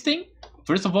give to this thing?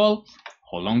 First of all,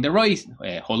 how long the race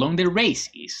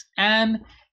is, and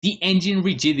the engine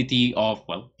rigidity of,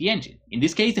 well, the engine. In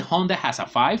this case, the Honda has a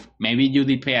 5. Maybe you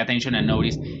did pay attention and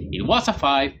notice it was a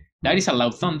 5. That is a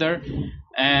loud thunder,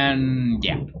 and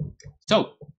yeah.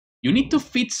 So you need to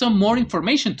fit some more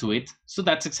information to it, so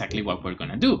that's exactly what we're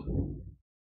gonna do.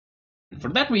 And for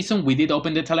that reason, we did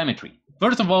open the telemetry.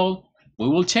 First of all, we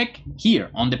will check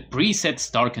here on the preset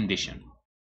start condition.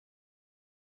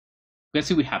 Let's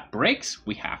see, we have brakes,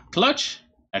 we have clutch,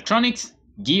 electronics,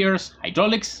 gears,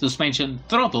 hydraulics, suspension,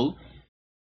 throttle,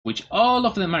 which all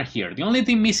of them are here. The only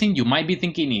thing missing, you might be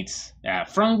thinking, it's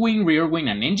front wing, rear wing,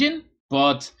 and engine,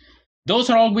 but those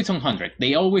are always on 100.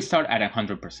 They always start at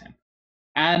 100%.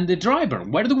 And the driver,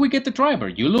 where do we get the driver?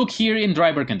 You look here in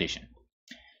driver condition.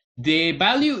 The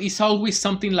value is always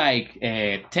something like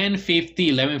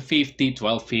 1050, 1150,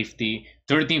 1250,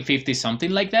 1350,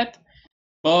 something like that.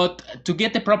 But to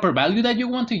get the proper value that you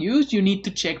want to use, you need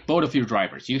to check both of your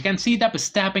drivers. You can see that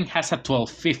Verstappen has a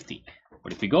 1250.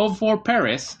 But if we go for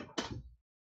Perez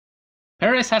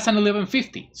has an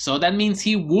 1150. So that means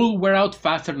he will wear out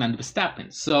faster than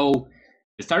Verstappen. So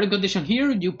the starting condition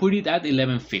here, you put it at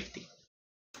 1150.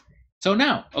 So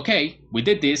now, okay, we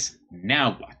did this.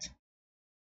 Now what?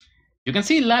 You can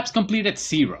see laps completed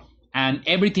 0 and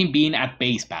everything being at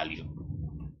base value.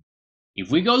 If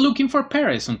we go looking for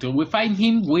Perez until we find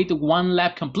him with 1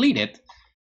 lap completed,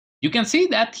 you can see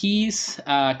that his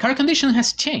car condition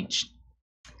has changed.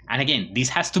 And again, this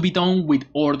has to be done with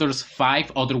orders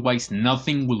 5, otherwise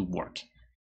nothing will work.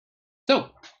 So,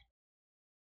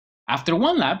 after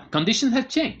 1 lap, conditions have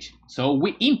changed. So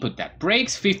we input that.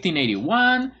 Brakes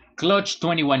 1581, clutch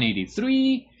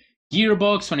 2183,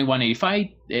 gearbox 2185.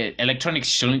 Electronics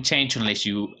shouldn't change unless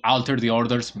you alter the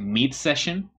orders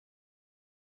mid-session.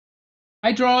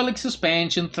 Hydraulic,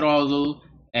 suspension, throttle,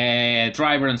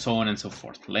 driver, and so on and so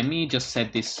forth. Let me just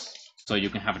set this so you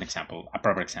can have an example, a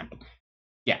proper example.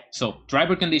 Yeah, so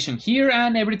driver condition here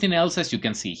and everything else as you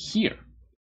can see here.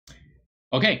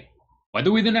 Okay, what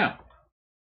do we do now?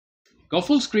 Go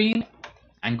full screen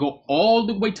and go all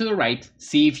the way to the right,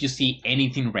 see if you see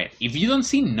anything red. If you don't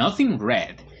see nothing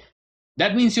red,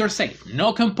 that means you're safe.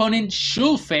 No component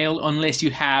should fail unless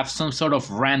you have some sort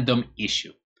of random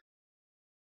issue.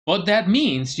 But that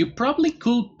means you probably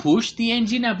could push the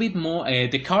engine a bit more,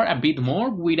 the car a bit more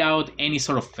without any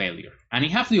sort of failure. And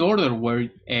you have the order where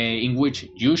in which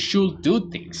you should do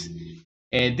things.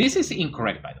 This is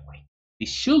incorrect, by the way. It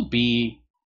should be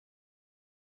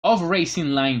off racing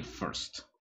line first.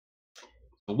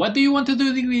 So what do you want to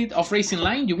do with off racing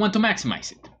line? You want to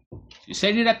maximize it. You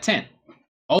set it at 10.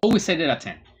 Always set it at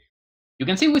 10. You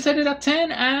can see we set it at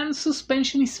 10 and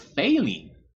suspension is failing.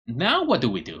 Now what do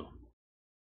we do?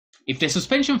 If the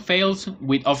suspension fails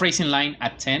with off racing line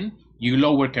at 10, you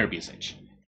lower curb usage.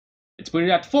 Let's put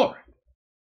it at 4.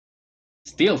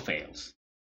 Still fails.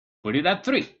 Put it at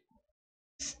 3.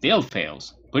 Still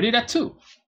fails. Put it at 2.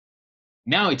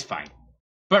 Now it's fine.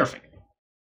 Perfect.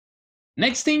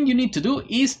 Next thing you need to do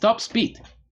is top speed.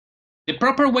 The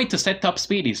proper way to set top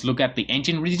speed is look at the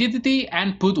engine rigidity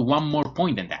and put one more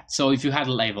point in that. So if you had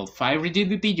level 5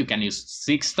 rigidity, you can use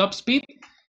 6 top speed.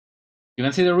 You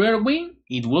can see the rear wing,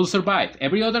 it will survive.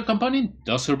 Every other component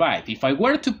does survive. If I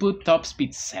were to put top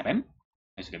speed 7,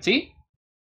 as you can see,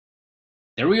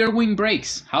 the rear wing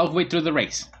brakes halfway through the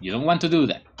race. You don't want to do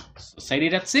that. So set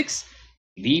it at 6,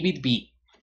 leave it be.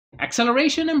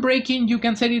 Acceleration and braking, you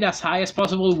can set it as high as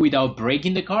possible without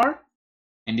breaking the car.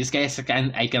 In this case,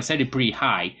 I can set it pretty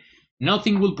high.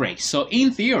 Nothing will break. So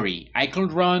in theory, I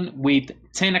could run with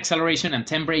 10 acceleration and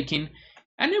 10 braking,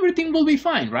 and everything will be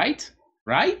fine, right?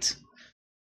 Right?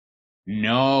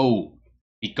 No,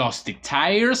 because the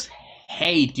tires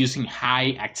hate using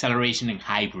high acceleration and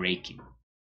high braking.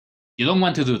 You don't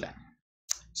want to do that.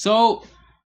 So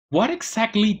what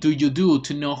exactly do you do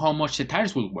to know how much the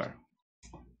tires will wear?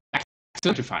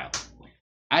 Telemetry file.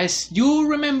 As you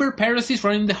remember, Perez is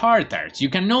running the hard tires. You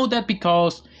can know that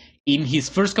because in his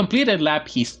first completed lap,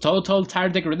 his total tire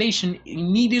degradation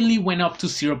immediately went up to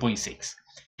 0.6.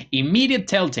 Immediate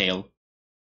telltale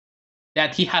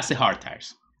that he has the hard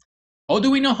tires. How do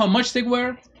we know how much they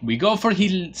were? We go for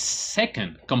his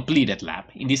second completed lap,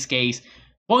 in this case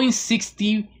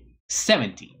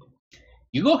 0.6070.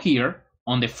 You go here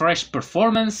on the fresh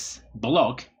performance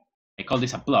block, I call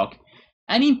this a block,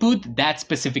 and input that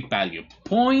specific value,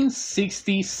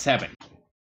 0.67.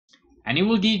 And it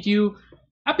will give you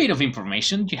a bit of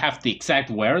information. You have the exact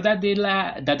wear that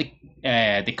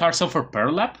the car suffered per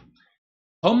lap,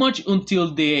 how much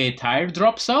until the tire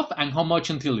drops off, and how much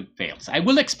until it fails. I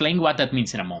will explain what that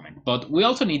means in a moment, but we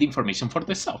also need information for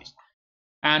the softs.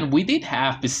 And we did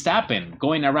have Verstappen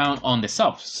going around on the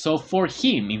softs. So for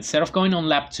him, instead of going on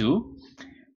lap 2,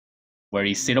 where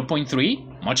is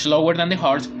 0.3, much lower than the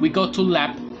hards, we go to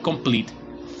lap complete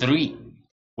 3,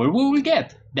 where we will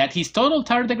get that his total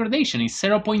tire degradation is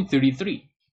 0.33.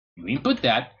 You input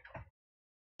that,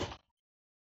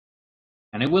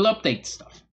 and it will update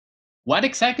stuff. What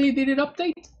exactly did it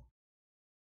update?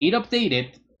 It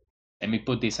updated, let me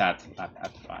put this at 5.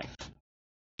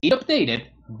 It updated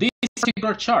this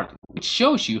particular chart, which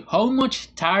shows you how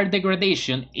much tire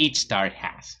degradation each tire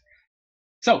has.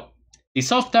 So, the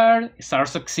soft tire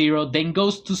starts at 0, then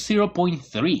goes to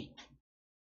 0.3.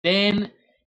 Then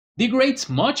degrades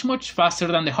much faster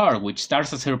than the hard, which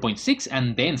starts at 0.6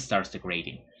 and then starts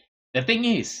degrading. The thing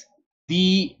is,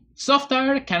 the soft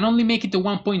tire can only make it to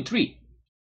 1.3.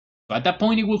 So at that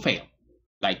point it will fail.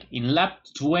 Like in lap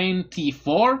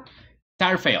 24,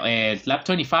 tire fail. Lap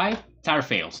 25, tire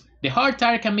fails. The hard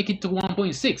tire can make it to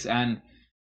 1.6 and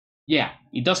yeah,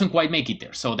 it doesn't quite make it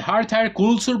there. So the hard tire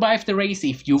could survive the race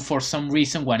if you for some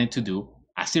reason wanted to do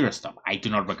a zero stop. I do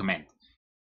not recommend.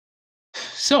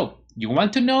 So you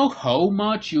want to know how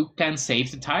much you can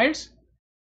save the tires?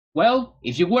 Well,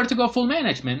 if you were to go full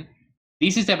management,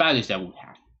 this is the values that we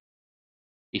have.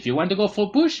 If you want to go full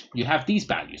push, you have these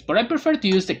values, but I prefer to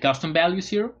use the custom values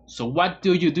here. So what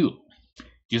do?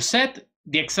 You set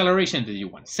the acceleration that you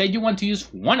want. Say you want to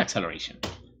use 1 acceleration.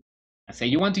 And say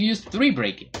you want to use 3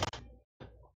 braking.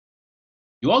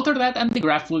 You alter that and the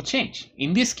graph will change.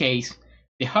 In this case,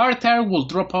 the hard tire will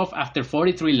drop off after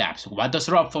 43 laps. What does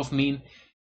drop off mean?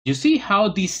 You see how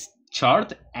this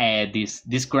chart,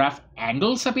 this graph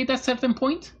angles a bit at a certain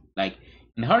point? Like,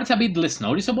 in the hard it's a bit less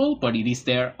noticeable, but it is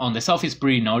there. On the soft it's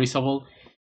pretty noticeable.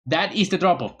 That is the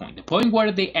drop-off point. The point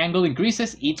where the angle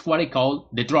increases, it's what I call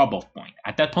the drop-off point.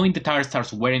 At that point, the tire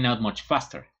starts wearing out much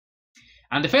faster.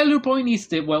 And the failure point is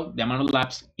the amount of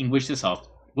laps in which the soft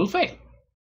will fail.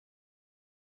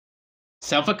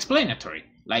 self-explanatory.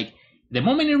 Like the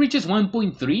moment it reaches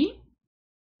 1.3,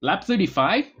 lap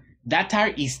 35, that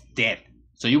tire is dead.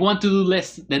 So you want to do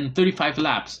less than 35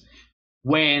 laps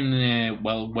when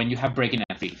you have braking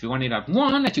at 3. If you want it at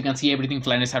 1, as you can see, everything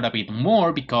flattens out a bit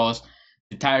more because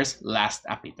the tires last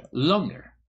a bit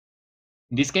longer.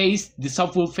 In this case, the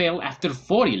soft will fail after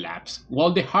 40 laps,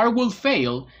 while the hard will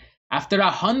fail after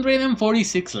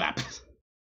 146 laps.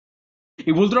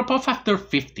 It will drop off after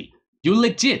 50. You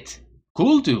legit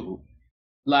could do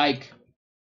like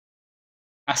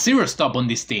a 0 stop on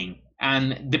this thing,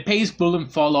 and the pace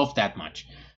wouldn't fall off that much.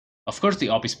 Of course, the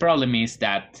obvious problem is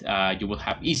that you will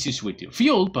have issues with your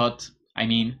fuel, but I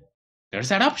mean, there's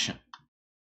that option.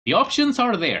 The options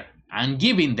are there. I'm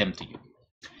giving them to you.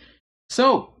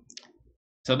 So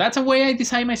that's a way I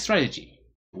decide my strategy.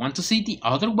 Want to see the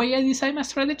other way I decide my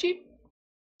strategy?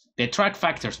 The track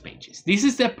factors pages. This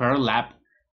is the per lap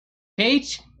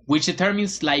page, which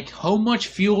determines like how much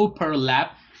fuel per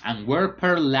lap and where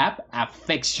per lap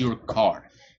affects your car.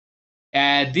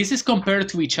 This is compared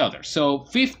to each other. So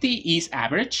 50 is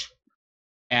average,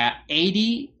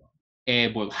 80,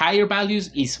 higher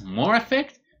values is more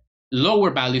effect, lower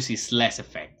values is less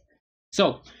effect.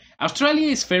 So Australia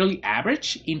is fairly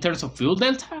average in terms of fuel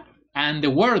delta, and the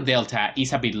world delta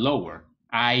is a bit lower.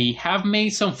 I have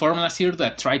made some formulas here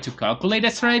that try to calculate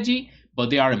a strategy, but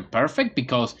they are imperfect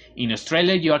because in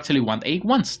Australia you actually want a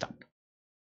 1-stop.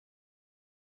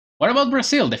 What about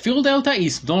Brazil? The fuel delta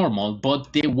is normal,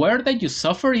 but the wear that you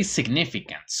suffer is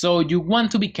significant, so you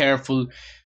want to be careful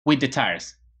with the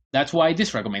tires. That's why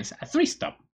this recommends a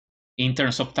 3-stop. In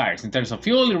terms of tires, in terms of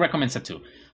fuel, it recommends a 2.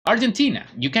 Argentina,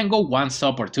 you can go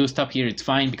 1-stop or 2-stop here, it's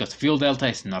fine because fuel delta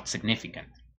is not significant.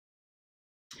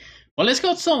 But let's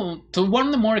go to one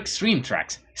of the more extreme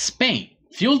tracks. Spain,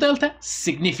 fuel delta,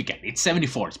 significant, it's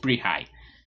 74, it's pretty high.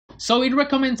 So it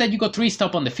recommends that you go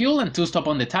 3-stop on the fuel and 2-stop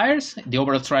on the tires. The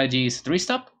overall strategy is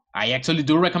 3-stop. I actually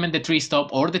do recommend the 3-stop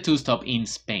or the 2-stop in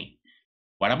Spain.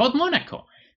 What about Monaco?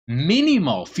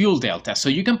 Minimal fuel delta, so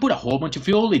you can put a whole bunch of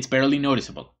fuel, it's barely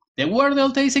noticeable. The wear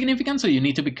delta is significant, so you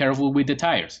need to be careful with the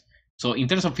tires. So in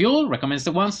terms of fuel, recommends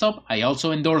the 1-stop. I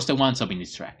also endorse the 1-stop in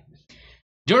this track.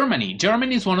 Germany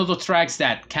is one of those tracks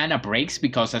that kinda breaks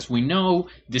because, as we know,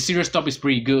 the 0-stop is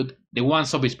pretty good, the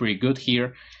 1-stop is pretty good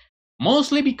here.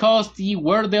 Mostly because the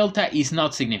wear delta is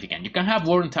not significant. You can have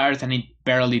worn tires and it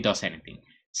barely does anything.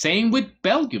 Same with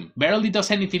Belgium, barely does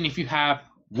anything if you have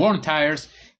worn tires.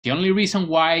 The only reason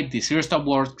why the 0-stop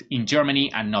works in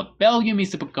Germany and not Belgium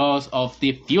is because of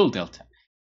the fuel delta,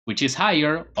 which is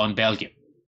higher on Belgium.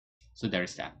 So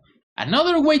there's that.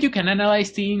 Another way you can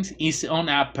analyze things is on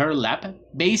a per lap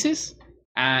basis,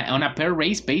 on a per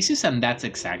race basis, and that's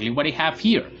exactly what I have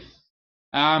here.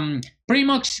 Pretty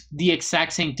much the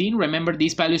exact same thing. Remember,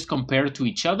 these values compared to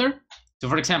each other. So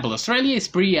for example, Australia is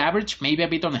pretty average, maybe a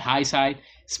bit on the high side.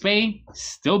 Spain,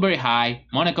 still very high.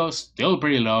 Monaco, still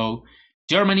pretty low.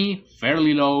 Germany,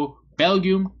 fairly low.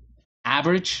 Belgium,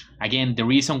 average. Again, the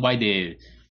reason why the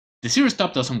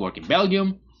 0-stop doesn't work in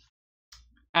Belgium.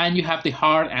 And you have the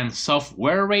hard and soft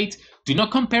wear rate. Do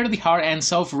not compare the hard and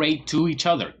soft rate to each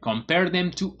other. Compare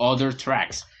them to other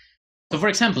tracks. So for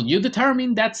example, you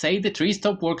determine that, say, the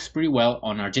 3-stop works pretty well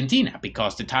on Argentina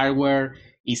because the tire wear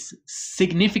is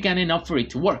significant enough for it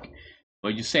to work.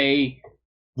 But you say,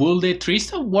 will the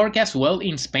 3-stop work as well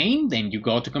in Spain? Then you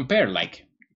go to compare, like,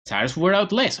 tires wear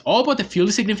out less. Oh, but the fuel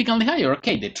is significantly higher.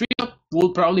 Okay, the 3-stop will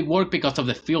probably work because of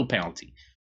the fuel penalty.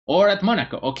 Or at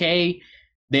Monaco, okay,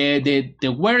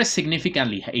 the wear is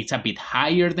significantly, it's a bit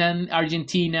higher than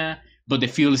Argentina, but the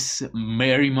fuel is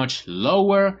very much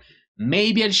lower.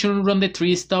 Maybe I shouldn't run the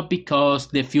 3-stop because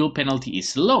the fuel penalty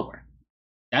is lower.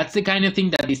 That's the kind of thing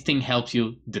that this thing helps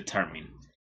you determine.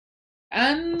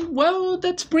 And well,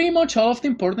 that's pretty much all of the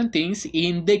important things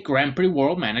in the Grand Prix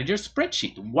World Manager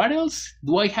spreadsheet. What else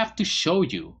do I have to show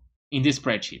you in this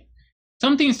spreadsheet?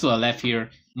 Some things to the left here,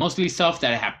 mostly stuff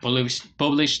that I have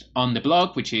published on the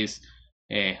blog, which is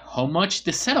how much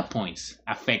the setup points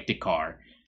affect the car,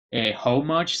 how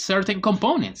much certain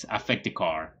components affect the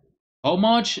car, how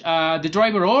much the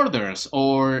driver orders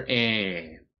or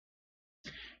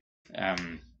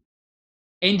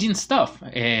engine stuff,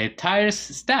 tires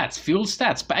stats, fuel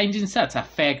stats, engine stats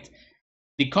affect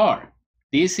the car.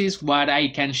 This is what I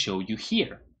can show you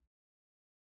here.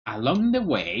 Along the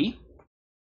way,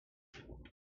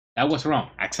 that was wrong.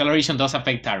 Acceleration does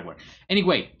affect tire wear.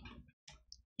 Anyway,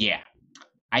 yeah,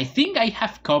 I think I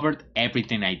have covered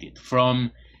everything I did,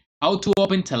 from how to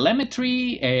open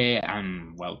telemetry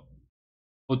and well,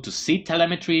 how to see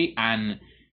telemetry and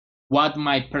what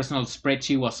my personal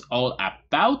spreadsheet was all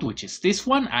about, which is this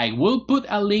one. I will put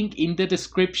a link in the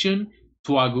description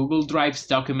to a Google Drive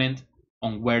document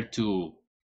on where to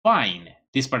find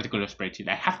this particular spreadsheet.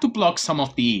 I have to block some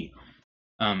of the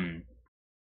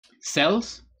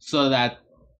cells so that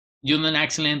you don't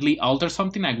accidentally alter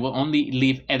something. I will only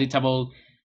leave editable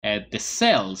the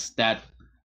cells that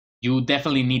you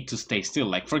definitely need to stay still.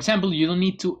 Like, for example, you don't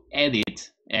need to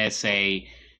edit, say,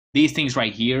 these things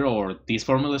right here or these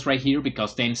formulas right here,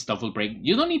 because then stuff will break.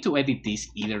 You don't need to edit this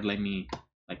either. Let me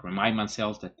remind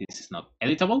myself that this is not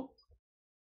editable.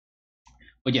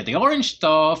 But yeah, the orange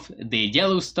stuff, the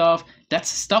yellow stuff, that's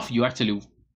stuff you actually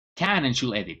can and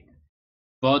should edit.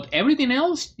 But everything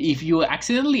else, if you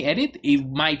accidentally edit, it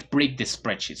might break the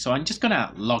spreadsheet. So I'm just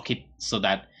gonna lock it so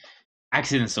that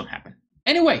accidents don't happen.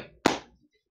 Anyway,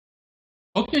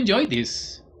 hope you enjoyed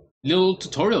this little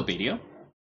tutorial video.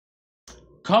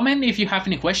 Comment if you have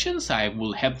any questions. I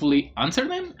will helpfully answer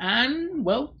them. And,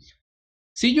 well,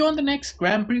 see you on the next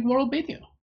Grand Prix World video.